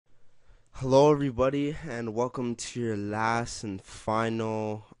Hello, everybody, and welcome to your last and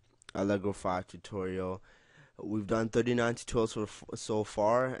final Allegro 5 tutorial. We've done 39 tutorials so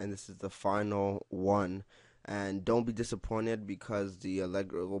far, and this is the final one. And don't be disappointed because the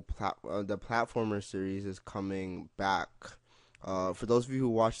the platformer series is coming back. For those of you who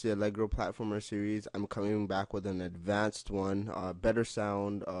watched the Allegro platformer series, I'm coming back with an advanced one, better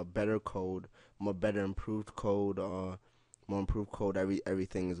sound, better code, better improved code, more improved code.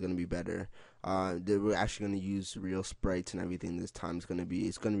 Everything is gonna be better. We're actually gonna use real sprites and everything this time. It's gonna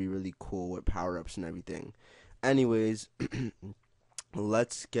be really cool with power ups and everything. Anyways,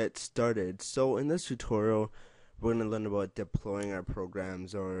 let's get started. So in this tutorial, we're gonna learn about deploying our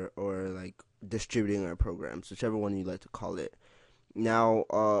programs or like distributing our programs, whichever one you like to call it. Now,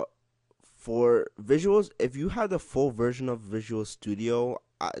 for visuals, if you have the full version of Visual Studio,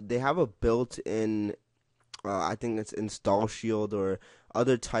 they have a built-in I think it's install shield or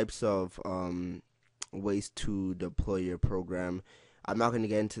other types of ways to deploy your program. I'm not going to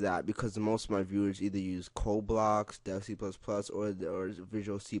get into that because most of my viewers either use code blocks, Dev C++, or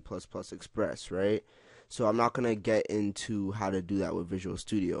Visual C++ Express, right? So I'm not going to get into how to do that with Visual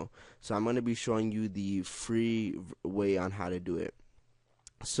Studio. So I'm going to be showing you the free way on how to do it.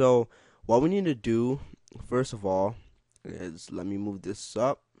 So what we need to do, first of all, is let me move this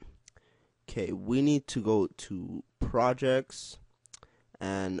up. Okay, we need to go to projects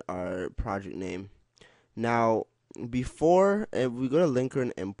and our project name. Now, if we go to linker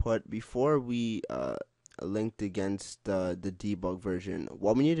and input, before we linked against the debug version,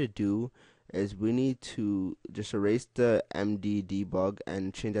 what we need to do is we need to just erase the md debug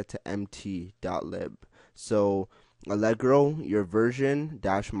and change that to mt.lib. So Allegro, your version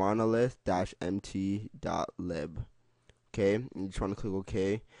dash monolith dash mt.lib. Okay, you just want to click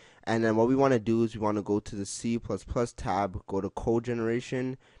OK. And then what we want to do is we want to go to the C++ tab, go to code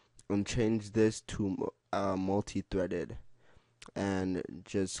generation, and change this to multi-threaded. And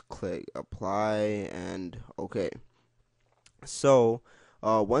just click apply and OK. So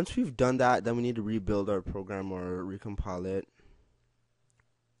once we've done that, then we need to rebuild our program or recompile it.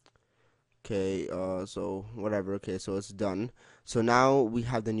 Okay, so whatever. Okay, so it's done. So now we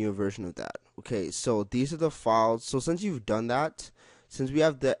have the new version of that. Okay, so these are the files. So since you've done that, since we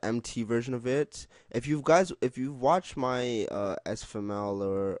have the MT version of it, if you've watched my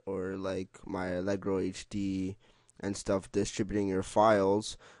SFML or like my Allegro HD and stuff distributing your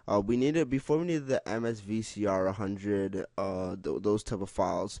files, before we needed the MSVCR 100 those type of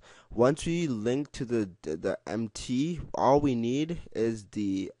files. Once we link to the MT, all we need is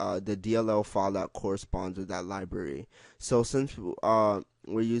the DLL file that corresponds with that library. So since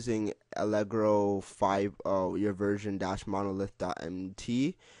we're using Allegro 5 your version dash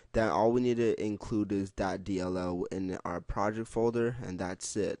monolith.mt, then all we need to include is that DLL in our project folder, and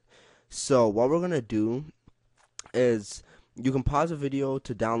that's it. So what we're gonna do is you can pause the video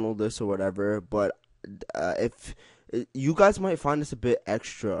to download this or whatever, but if you guys might find this a bit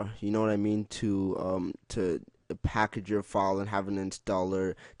extra, you know what I mean, to package your file and have an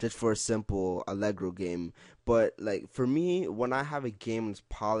installer just for a simple Allegro game. But like for me, when I have a game that's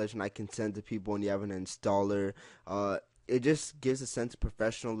polished and I can send to people and you have an installer, it just gives a sense of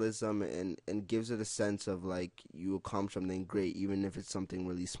professionalism and gives it a sense of like you accomplish something great, even if it's something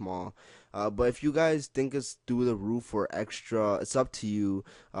really small. But if you guys think it's through the roof or extra, it's up to you.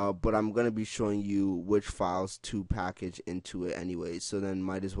 But I'm going to be showing you which files to package into it anyway, so then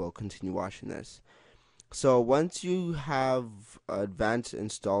might as well continue watching this. So once you have Advanced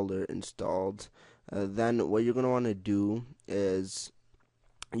Installer installed, then what you're going to want to do is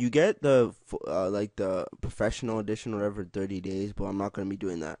you get the like the professional edition or whatever 30 days, but I'm not going to be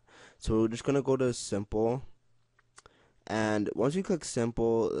doing that. So we're just going to go to simple, and once you click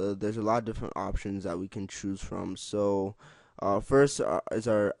simple, there's a lot of different options that we can choose from. So first is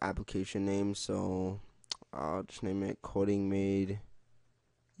our application name, so I'll just name it Coding Made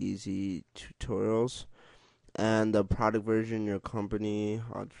Easy Tutorials. And the product version, your company,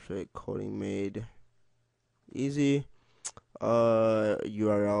 I'll just say Coding Made Easy,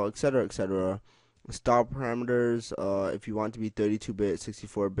 URL, etc., etc. Style parameters, if you want to be 32-bit,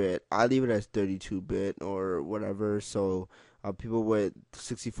 64-bit, I leave it as 32-bit or whatever, so people with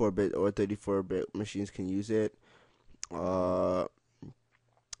 64-bit or 34-bit machines can use it. You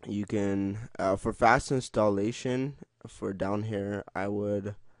can, for fast installation, for down here, I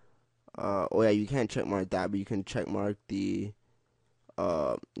would, oh yeah, you can't check mark that, but you can check mark these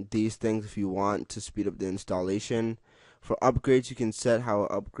things if you want to speed up the installation. For upgrades, you can set how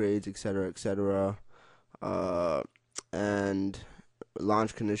it upgrades, etc., etc. And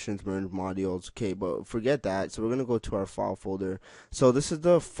launch conditions, merge modules. Okay, but forget that. So we're gonna go to our file folder. So this is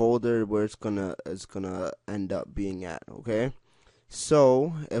the folder where it's gonna end up being at. Okay.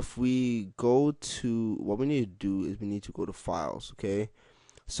 So if we go to, what we need to do is we need to go to files. Okay.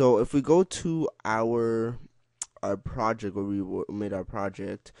 So if we go to our project where we made our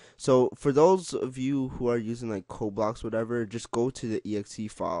project. So for those of you who are using like code blocks, whatever, just go to the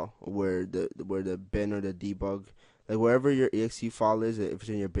exe file where the bin or the debug, like wherever your exe file is. If it's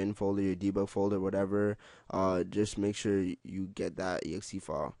in your bin folder, your debug folder, whatever, just make sure you get that exe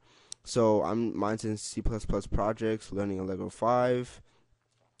file. So mine's in C++ projects, learning Allegro 5.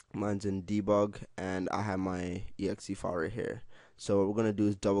 Mine's in debug, and I have my exe file right here. So what we're going to do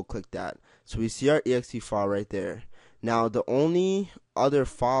is double click that. So we see our exe file right there. Now the only other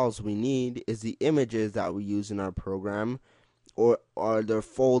files we need is the images that we use in our program, or the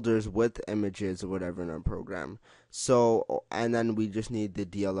folders with images or whatever in our program. So, and then we just need the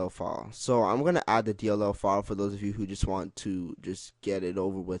DLL file. So I'm going to add the DLL file for those of you who just want to just get it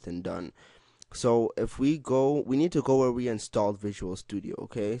over with and done. So if we go, we need to go where we installed Visual Studio.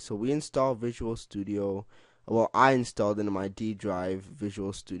 Okay, so we installed Visual Studio. Well, I installed into my D drive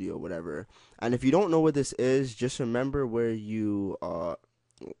Visual Studio, whatever. And if you don't know what this is, just remember where you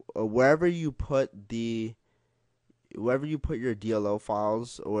wherever you put your DLL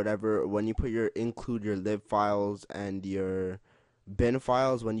files or whatever, when you include your lib files and your bin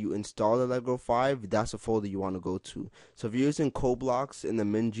files, when you install Allegro 5, that's a folder you want to go to. So if you're using code blocks in the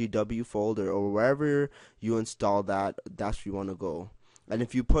min.gw folder or wherever you install that, that's where you want to go. And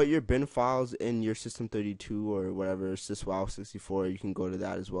if you put your bin files in your System32 or whatever, syswow64, you can go to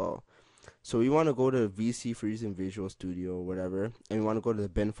that as well. So we want to go to VC for using Visual Studio or whatever, and we want to go to the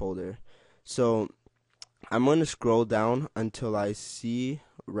bin folder. So I'm going to scroll down until I see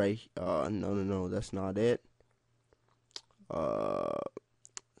no, that's not it.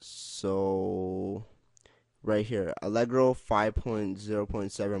 So right here, Allegro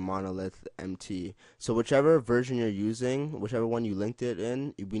 5.0.7 monolith MT. So whichever version you're using, whichever one you linked it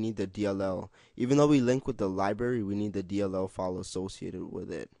in, we need the DLL. Even though we link with the library, we need the DLL file associated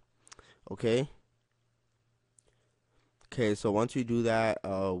with it. Okay. Okay, so once we do that,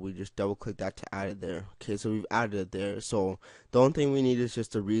 we just double click that to add it there. Okay, so we've added it there. So the only thing we need is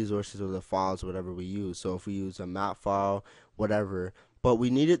just the resources or the files, whatever we use. So if we use a map file, whatever, but we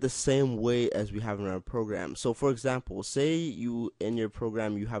need it the same way as we have in our program. So for example, say you in your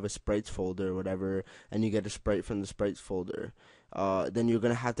program you have a sprites folder or whatever, and you get a sprite from the sprites folder. Then you're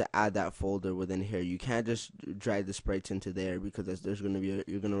gonna have to add that folder within here. You can't just drag the sprites into there, because there's gonna be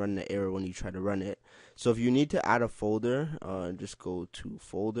you're gonna run an error when you try to run it. So if you need to add a folder, just go to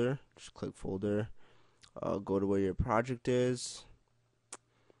folder, just click folder, go to where your project is,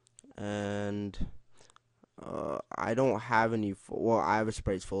 and I don't have any. Well, I have a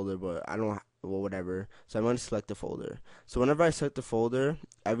sprites folder, but I don't. Well, whatever. So I'm going to select the folder. So whenever I select the folder,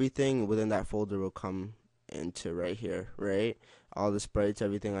 everything within that folder will come into right here, right? All the sprites,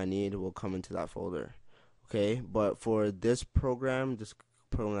 everything I need will come into that folder. Okay, but for this program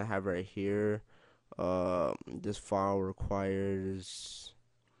I have right here, this file requires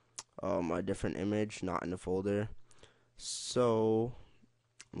a different image, not in the folder. So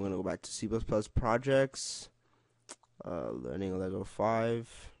I'm going to go back to C++ projects, learning Allegro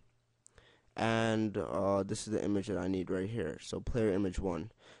 5. And this is the image that I need right here. So player image 1.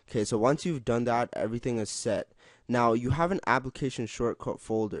 Okay, so once you've done that, everything is set. Now you have an application shortcut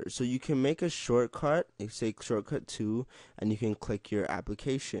folder, so you can make a shortcut, like say shortcut 2, and you can click your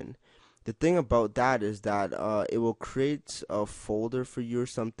application. The thing about that is that it will create a folder for you or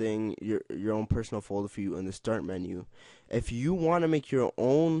something, your own personal folder for you in the start menu. If you want to make your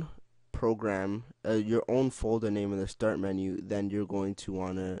own program, your own folder name in the start menu, then you're going to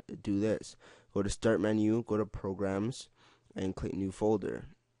want to do this. Go to start menu, go to programs, and click new folder,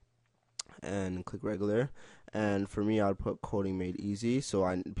 and click regular. And for me, I'd put coding made easy, so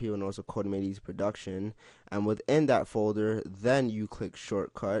people know it's a coding made easy production. And within that folder, then you click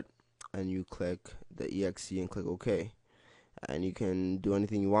shortcut, and you click the exe and click OK. And you can do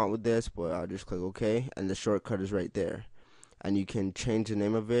anything you want with this, but I'll just click OK, and the shortcut is right there. And you can change the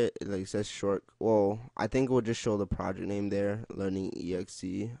name of it, like it says short. Well, I think it will just show the project name there, learning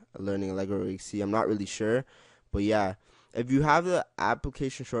Allegro exe. I'm not really sure, but yeah, if you have the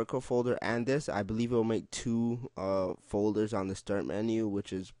application shortcut folder and this, I believe it will make two folders on the start menu,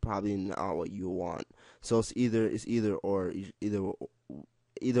 which is probably not what you want. So it's either or,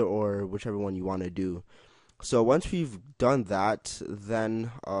 whichever one you want to do. So once we've done that,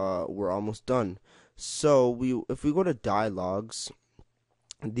 then we're almost done. So if we go to dialogues,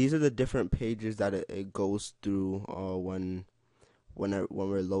 these are the different pages that it goes through when when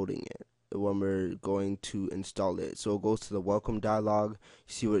we're loading it, when we're going to install it. So it goes to the welcome dialog.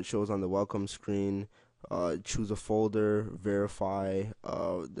 You see what it shows on the welcome screen. Choose a folder, verify,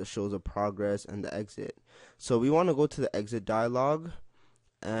 that shows a progress, and the exit. So we want to go to the exit dialog,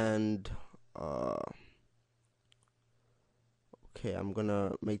 and okay, I'm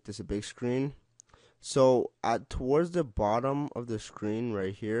gonna make this a big screen. So towards the bottom of the screen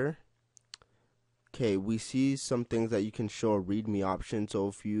right here, okay, we see some things that you can show a README option. So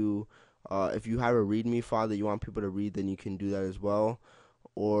if you have a README file that you want people to read, then you can do that as well.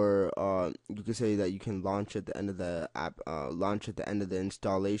 Or you can say that you can launch at the end of the app, launch at the end of the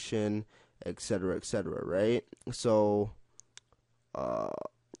installation, etc., etc. Right? So uh,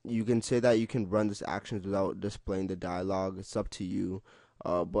 you can say that you can run these actions without displaying the dialog. It's up to you.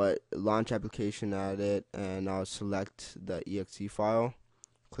 But launch application at it, and I'll select the exe file.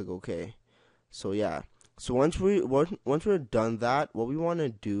 Click OK. So yeah. So once we're done that, what we want to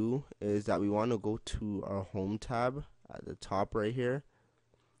do is that we want to go to our home tab at the top right here.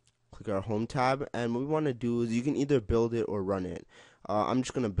 Click our home tab, and what we want to do is you can either build it or run it. I'm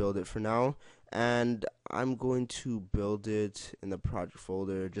just gonna build it for now, and I'm going to build it in the project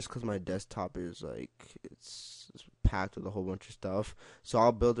folder just because my desktop is like it's packed with a whole bunch of stuff. So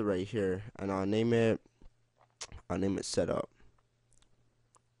I'll build it right here, and I'll name it setup.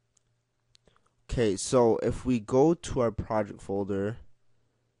 Okay, so if we go to our project folder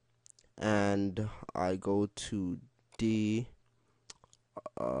and I go to D,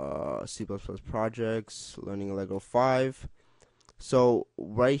 C++ projects, learning Allegro 5. So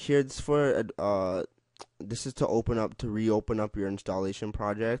right here, this is to reopen up your installation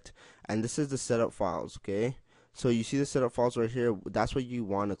project, and this is the setup files. Okay, so you see the setup files right here. That's what you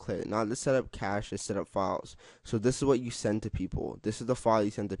want to click, not the setup cache, the setup files. So this is what you send to people. This is the file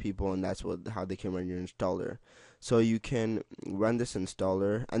you send to people, and that's how they can run your installer. So you can run this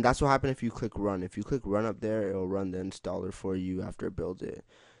installer, and that's what happens if you click run. If you click run up there, it'll run the installer for you after it builds it.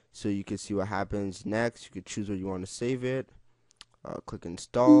 So you can see what happens next. You can choose where you want to save it. Click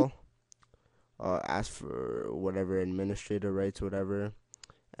install. Ask for whatever administrator rights, whatever,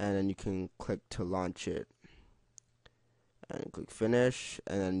 and then you can click to launch it. And click finish,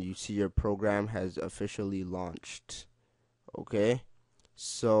 and then you see your program has officially launched. Okay,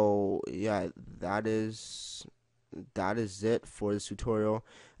 so yeah, that is it for this tutorial.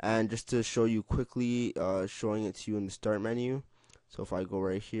 And just to show you quickly, showing it to you in the start menu. So if I go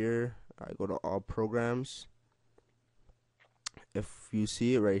right here, I go to all programs. If you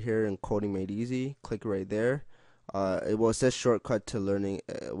see it right here in coding made easy, click right there. It says shortcut to learning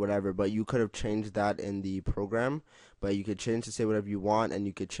whatever, but you could have changed that in the program. But you could change to say whatever you want, and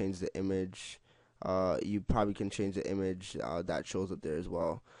you could change the image. You probably can change the image that shows up there as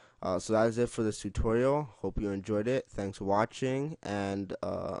well. So that is it for this tutorial. Hope you enjoyed it. Thanks for watching, and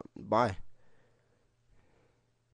bye.